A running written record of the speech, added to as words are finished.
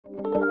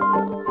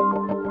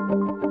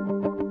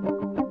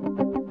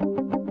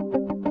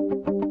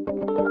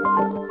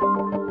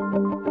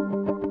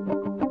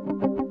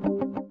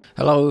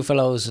Hello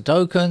fellow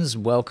Sudokans,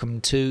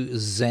 welcome to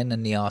Zen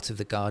and the Art of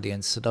the Guardian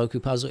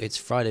Sudoku Puzzle. It's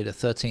Friday the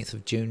 13th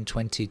of June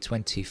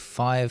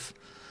 2025.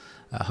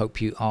 I hope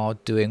you are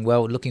doing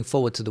well. Looking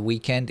forward to the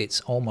weekend.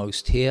 It's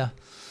almost here.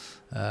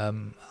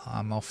 I'm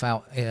off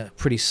out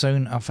pretty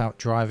soon. I'm out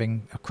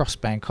driving across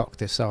Bangkok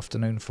this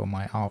afternoon for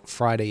my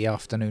Friday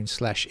afternoon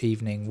 /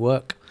 evening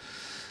work.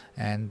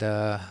 And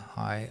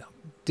I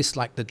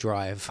dislike the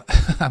drive,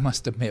 I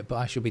must admit, but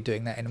I shall be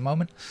doing that in a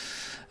moment.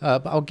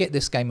 But I'll get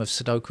this game of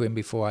Sudoku in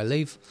before I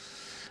leave.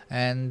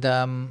 And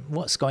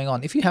what's going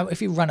on? If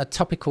you run a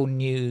topical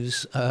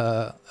news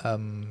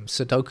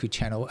Sudoku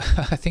channel,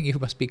 I think you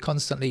must be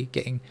constantly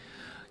getting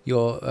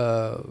your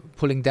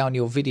pulling down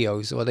your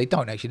videos. Or they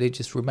don't actually; they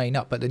just remain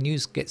up. But the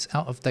news gets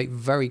out of date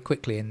very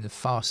quickly in the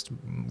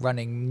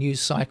fast-running news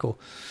cycle.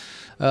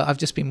 I've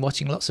just been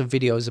watching lots of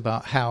videos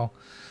about how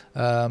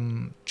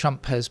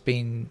Trump has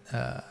been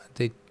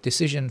the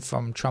decision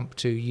from Trump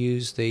to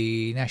use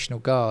the National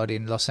Guard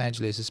in Los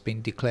Angeles has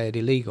been declared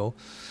illegal,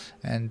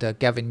 and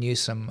Gavin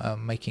Newsom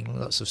making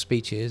lots of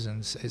speeches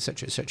and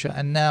etc. etc.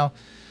 And now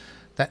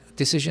that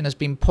decision has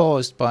been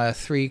paused by a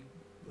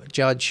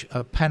 3-judge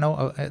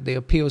panel at the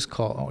appeals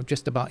court, or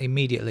just about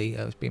immediately.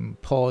 It's been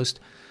paused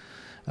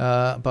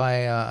by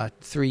a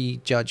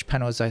 3-judge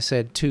panel, as I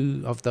said.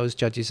 2 of those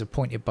judges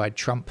appointed by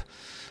Trump.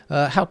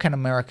 How can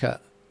America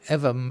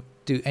ever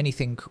do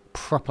anything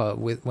proper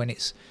when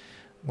it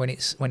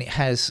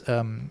has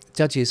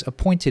judges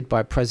appointed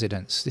by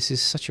presidents? This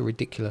is such a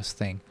ridiculous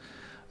thing.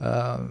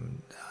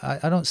 I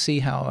don't see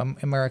how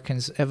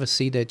Americans ever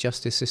see their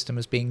justice system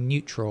as being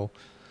neutral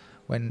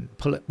when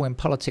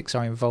politics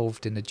are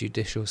involved in the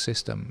judicial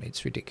system.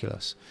 It's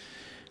ridiculous.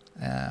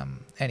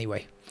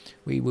 Anyway,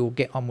 we will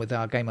get on with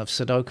our game of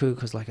Sudoku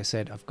because, like I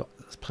said, I've got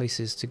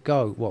places to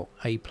go. Well,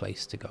 a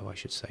place to go, I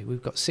should say.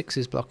 We've got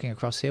 6s blocking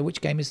across here.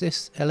 Which game is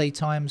this? LA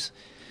Times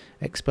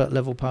expert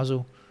level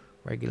puzzle,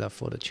 regular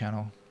for the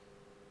channel.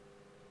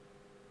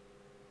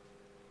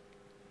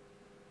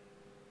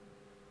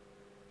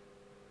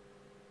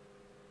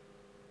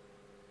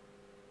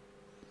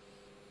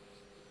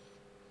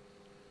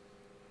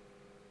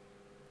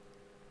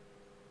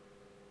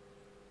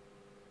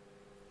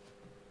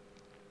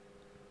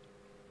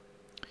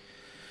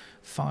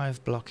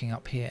 Five blocking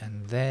up here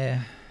and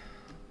there.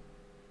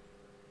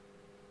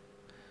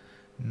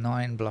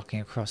 9 blocking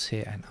across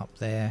here and up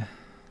there.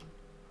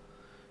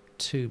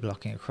 2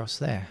 blocking across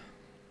there.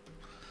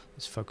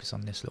 Let's focus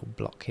on this little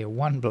block here.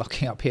 1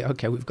 blocking up here.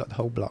 Okay, we've got the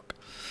whole block.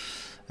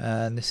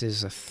 And this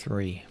is a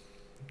 3.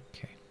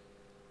 Okay.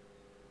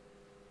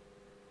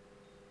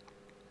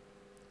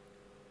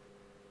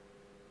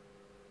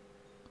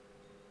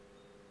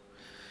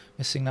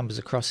 Missing numbers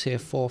across here,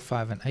 4,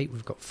 5 and 8.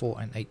 We've got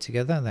 4 and 8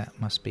 together. That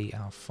must be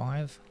our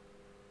 5.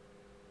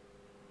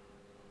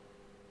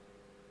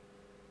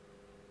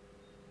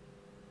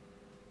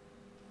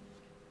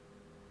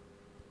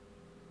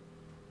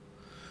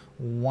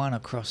 One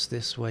across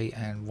this way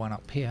and 1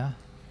 up here.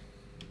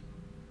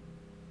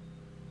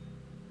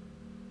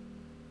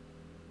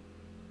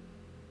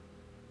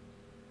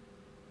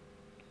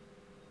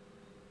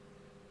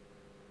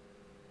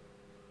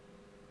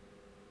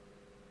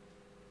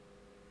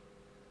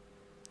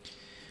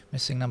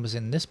 Missing numbers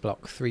in this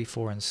block, 3,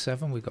 4 and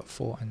 7. We've got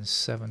 4 and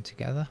 7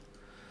 together.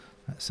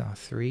 That's our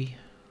 3.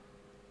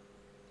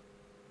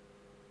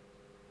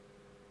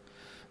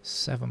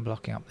 7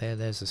 blocking up there.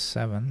 There's a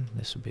 7.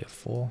 This would be a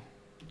 4.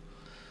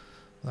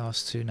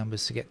 Last 2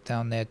 numbers to get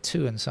down there,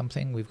 2 and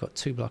something. We've got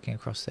 2 blocking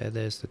across there.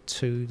 There's the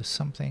 2, the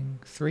something,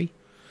 3.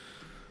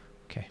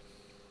 Okay.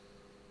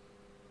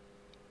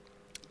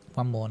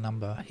 1 more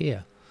number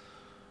here.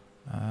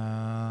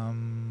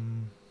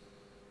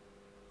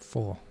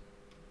 4.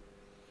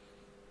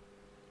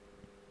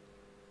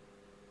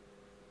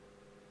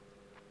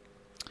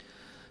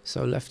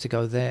 So left to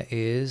go there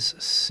is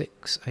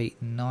 6, 8,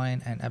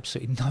 9, and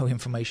absolutely no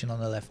information on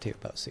the left here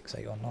about 6,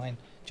 8 or 9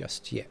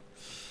 just yet.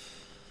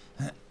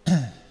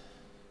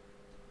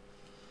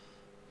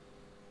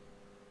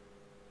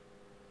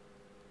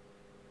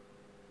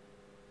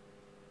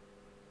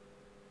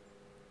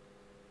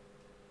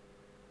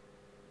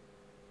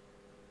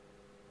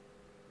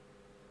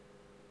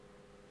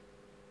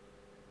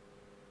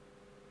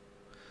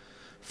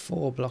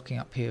 4 blocking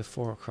up here,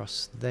 4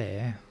 across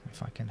there.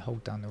 If I can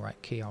hold down the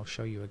right key, I'll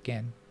show you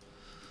again.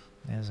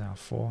 There's our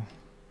 4.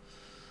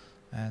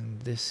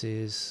 And this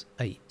is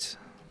 8.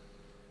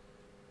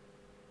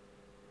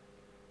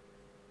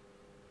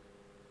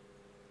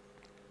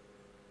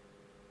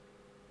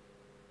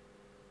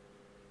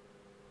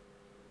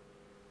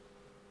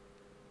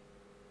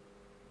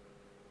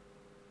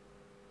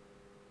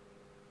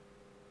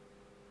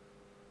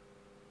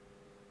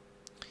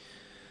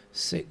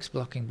 Six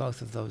blocking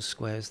both of those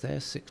squares there,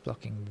 6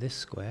 blocking this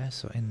square,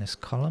 so in this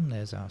column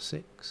there's our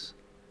 6.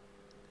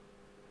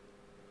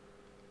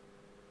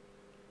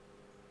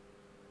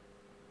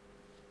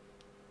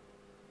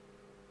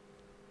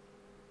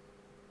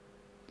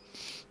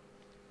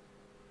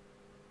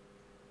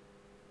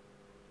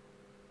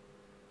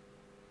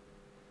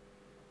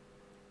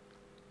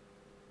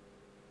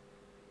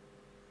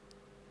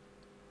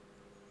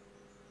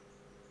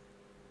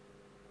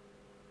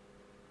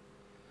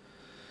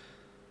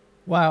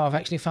 Wow, I've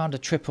actually found a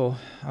triple.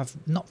 I've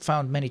not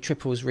found many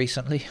triples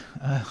recently.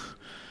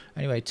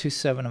 Anyway, 2,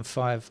 7 and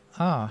 5.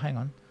 Ah, hang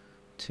on.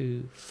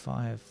 2,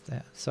 5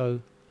 there.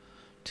 So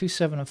 2,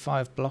 7 and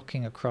 5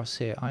 blocking across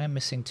here. I am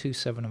missing 2,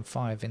 7 and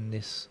 5 in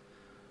this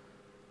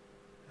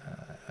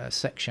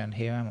section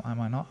here. Am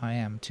I not? I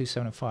am. 2,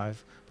 7 and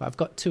 5. But I've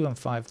got 2 and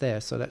 5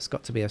 there, so that's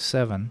got to be a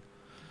 7.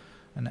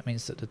 And that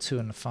means that the 2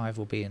 and the 5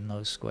 will be in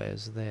those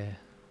squares there.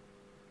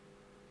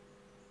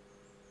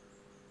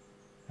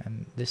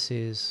 And this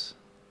is...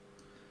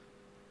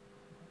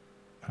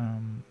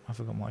 I've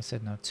forgotten what I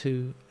said now.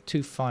 2,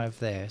 2, 5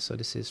 there. So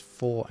this is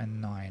 4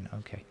 and 9.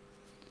 Okay.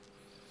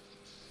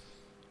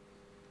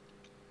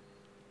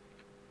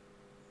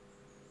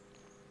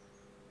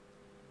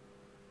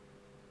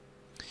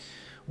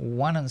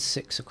 One and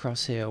 6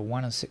 across here,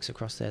 1 and 6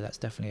 across there. That's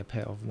definitely a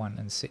pair of 1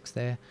 and 6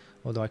 there.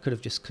 Although I could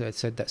have just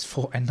said that's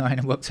 4 and 9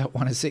 and worked out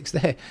 1 and 6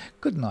 there,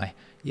 couldn't I?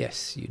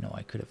 Yes, you know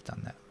I could have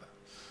done that, but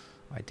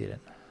I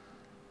didn't.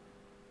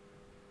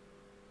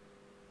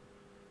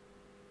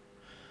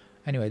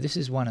 Anyway, this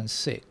is 1 and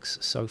 6,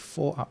 so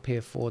 4 up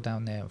here, 4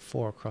 down there, and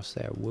 4 across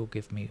there will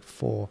give me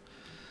 4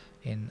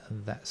 in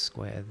that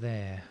square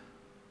there.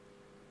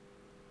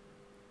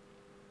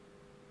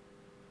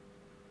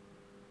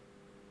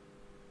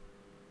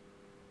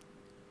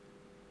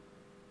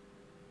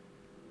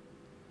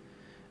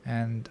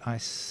 And I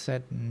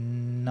said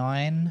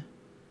 9,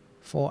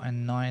 4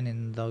 and 9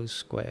 in those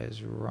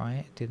squares,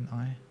 right? Didn't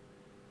I?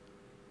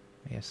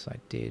 Yes, I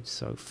did.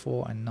 So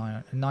 4 and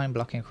 9, 9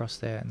 blocking across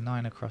there,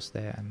 9 across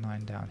there, and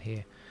 9 down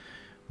here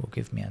will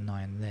give me a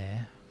 9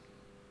 there.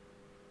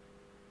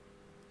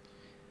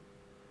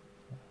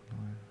 4,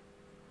 9,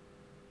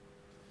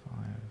 5,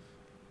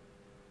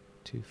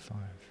 2, 5.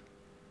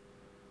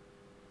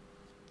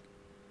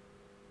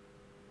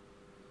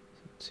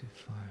 So 2,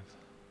 5.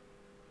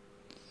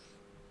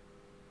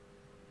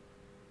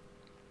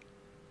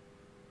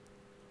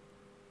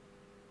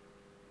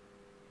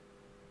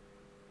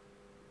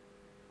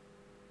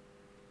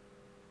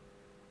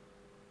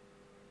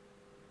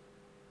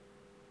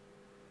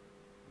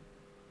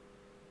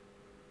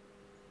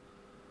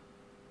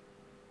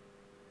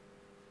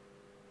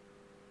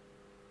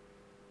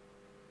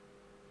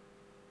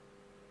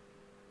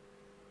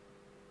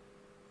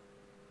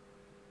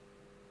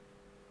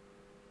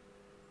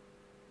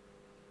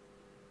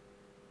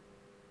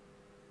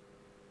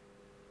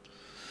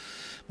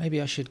 Maybe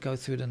I should go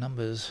through the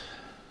numbers.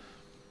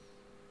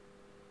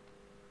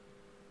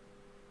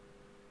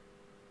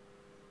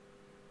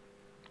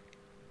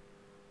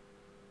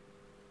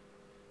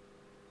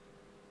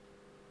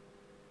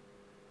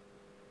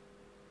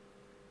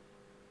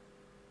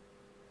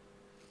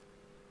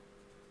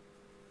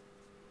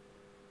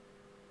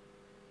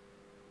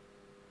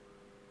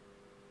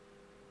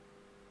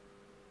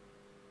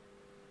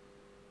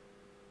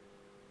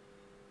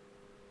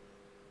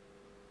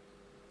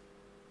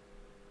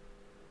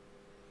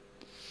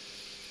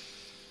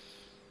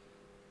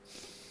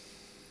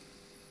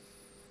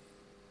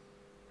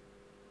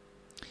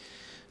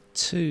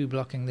 Two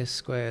blocking this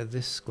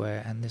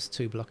square, and this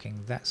 2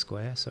 blocking that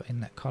square. So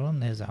in that column,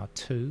 there's our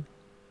 2.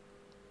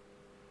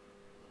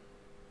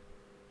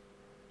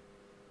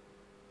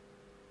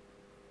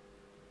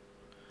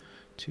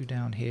 Two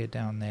down here,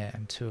 down there,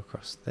 and 2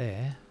 across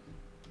there.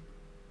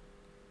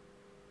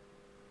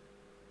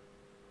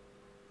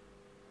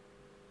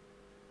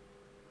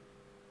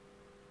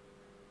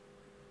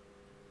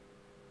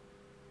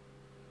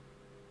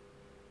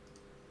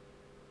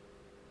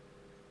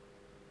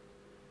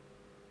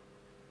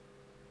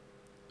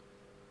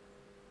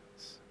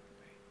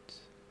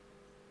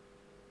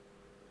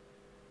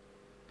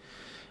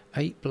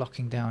 Eight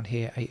blocking down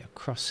here, 8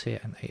 across here,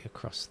 and 8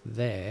 across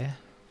there.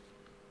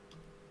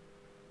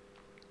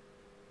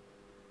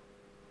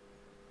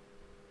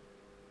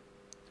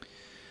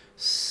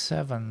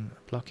 Seven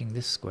blocking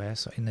this square,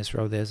 so in this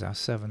row there's our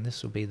 7.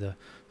 This will be the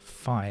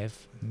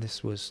 5, and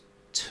this was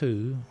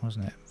 2,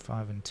 wasn't it?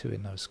 5 and 2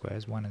 in those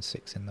squares, 1 and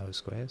 6 in those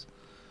squares.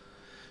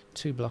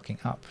 2 blocking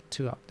up,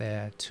 2 up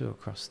there, 2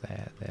 across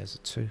there, there's a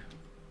 2.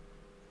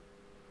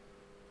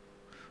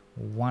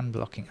 1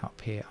 blocking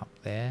up here, up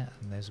there,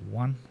 and there's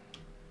 1.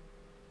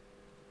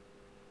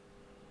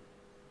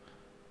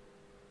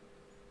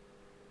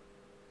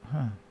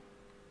 Huh.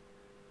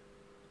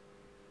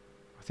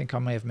 I think I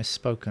may have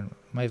misspoken.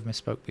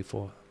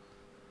 Before.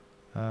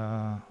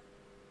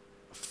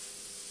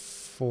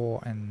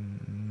 4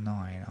 and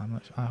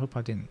 9. I hope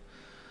I didn't.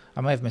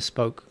 I may have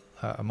misspoke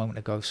a moment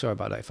ago. Sorry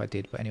about that if I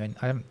did. But anyway,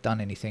 I haven't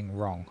done anything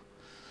wrong.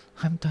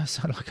 I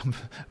sound like I'm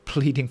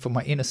pleading for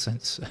my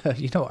innocence.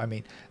 You know what I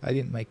mean? I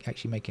didn't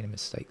actually make any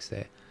mistakes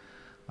there.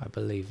 I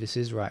believe this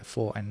is right.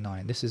 4 and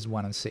 9. This is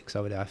 1 and 6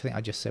 over there. I think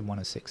I just said 1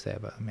 and 6 there,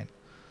 but I meant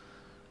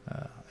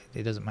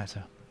it doesn't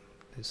matter.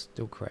 It's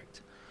still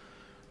correct.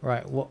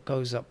 Right, what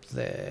goes up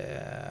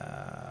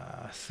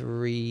there?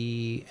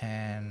 3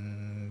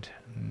 and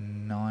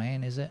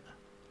 9, is it?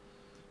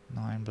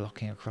 9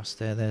 blocking across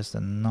there. There's the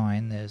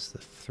 9. There's the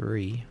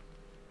 3.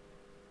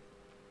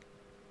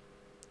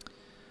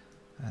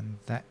 And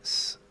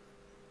that's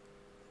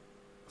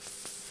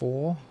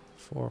 4.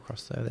 4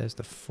 across there. There's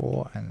the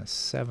 4 and the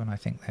 7, I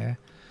think, there.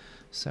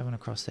 7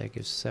 across there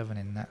gives 7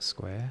 in that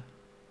square.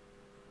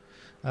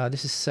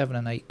 This is 7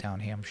 and 8 down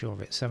here, I'm sure of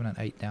it. 7 and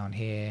 8 down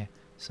here.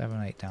 7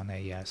 and 8 down there.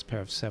 Yeah, it's a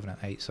pair of 7 and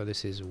 8. So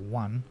this is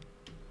 1.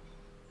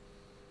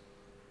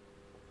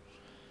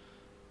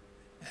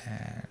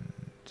 And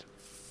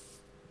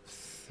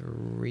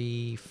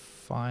 3,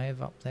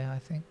 5 up there, I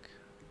think.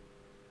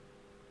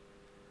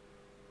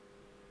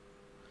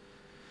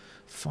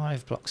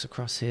 5 blocks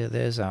across here.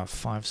 There's our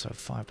 5, so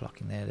 5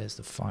 blocking there. There's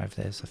the 5,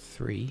 there's the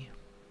 3.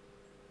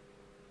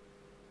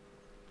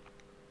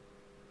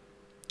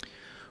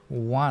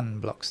 1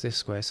 blocks this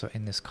square, so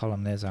in this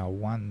column there's our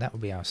 1. That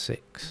would be our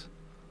 6.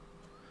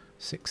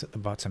 6 at the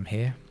bottom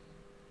here.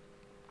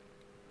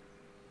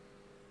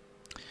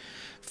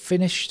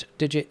 Finished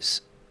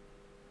digits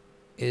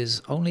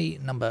is only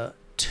number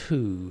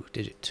 2,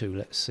 digit 2.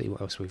 Let's see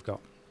what else we've got.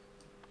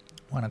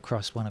 1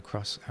 across,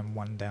 and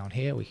 1 down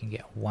here. We can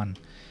get 1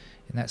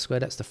 in that square.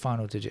 That's the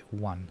final digit,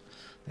 1.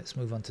 Let's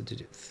move on to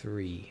digit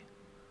 3.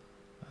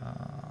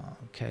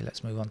 Okay,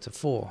 let's move on to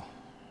 4.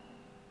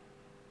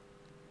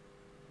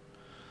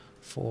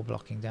 4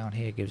 blocking down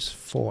here gives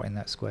 4 in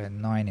that square,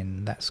 9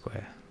 in that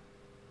square.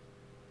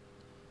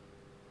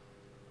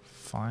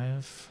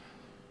 5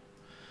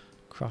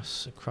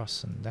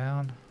 across and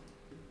down.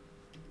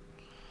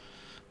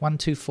 1,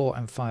 2, 4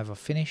 and 5 are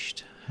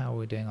finished. How are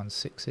we doing on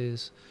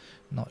 6s?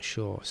 Not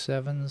sure.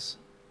 7s.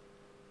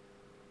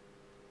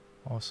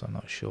 Also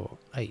not sure.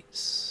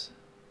 8s.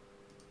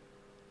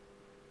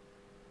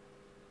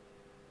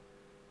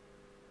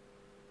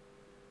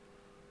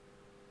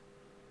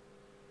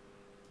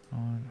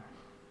 9.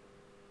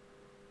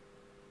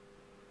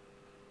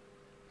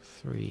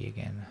 3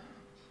 again.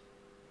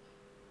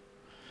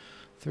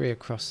 3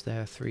 across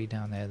there, 3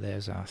 down there.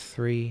 There's our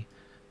 3.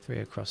 3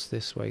 across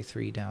this way,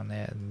 3 down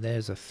there, and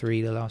there's a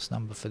 3, the last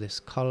number for this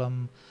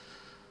column.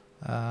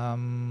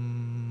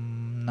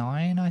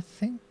 9, I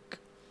think.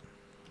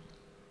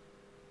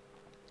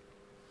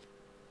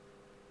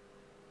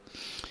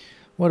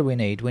 What do we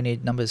need? We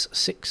need numbers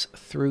 6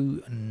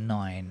 through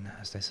 9,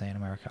 as they say in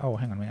America. Oh,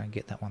 hang on a minute, I can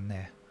get that one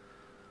there.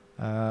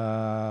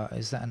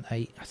 Is that an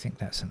 8? I think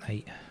that's an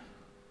 8.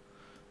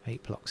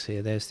 8 blocks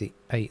here. There's the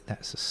 8,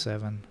 that's a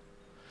 7.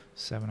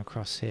 7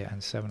 across here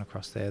and 7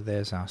 across there.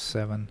 There's our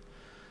 7.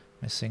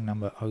 Missing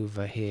number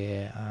over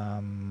here.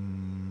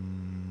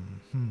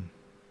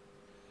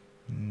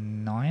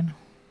 9.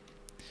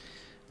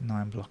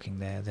 9 blocking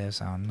there. There's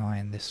our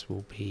 9. This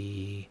will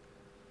be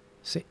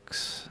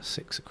 6.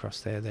 6 across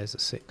there. There's a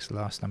 6.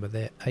 Last number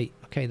there. 8.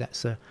 Okay,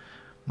 that's a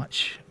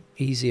much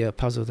easier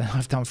puzzle than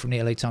I've done from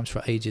the LA Times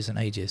for ages and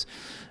ages.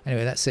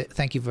 Anyway, that's it.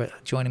 Thank you for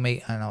joining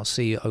me, and I'll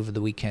see you over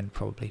the weekend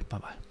probably. Bye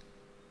bye.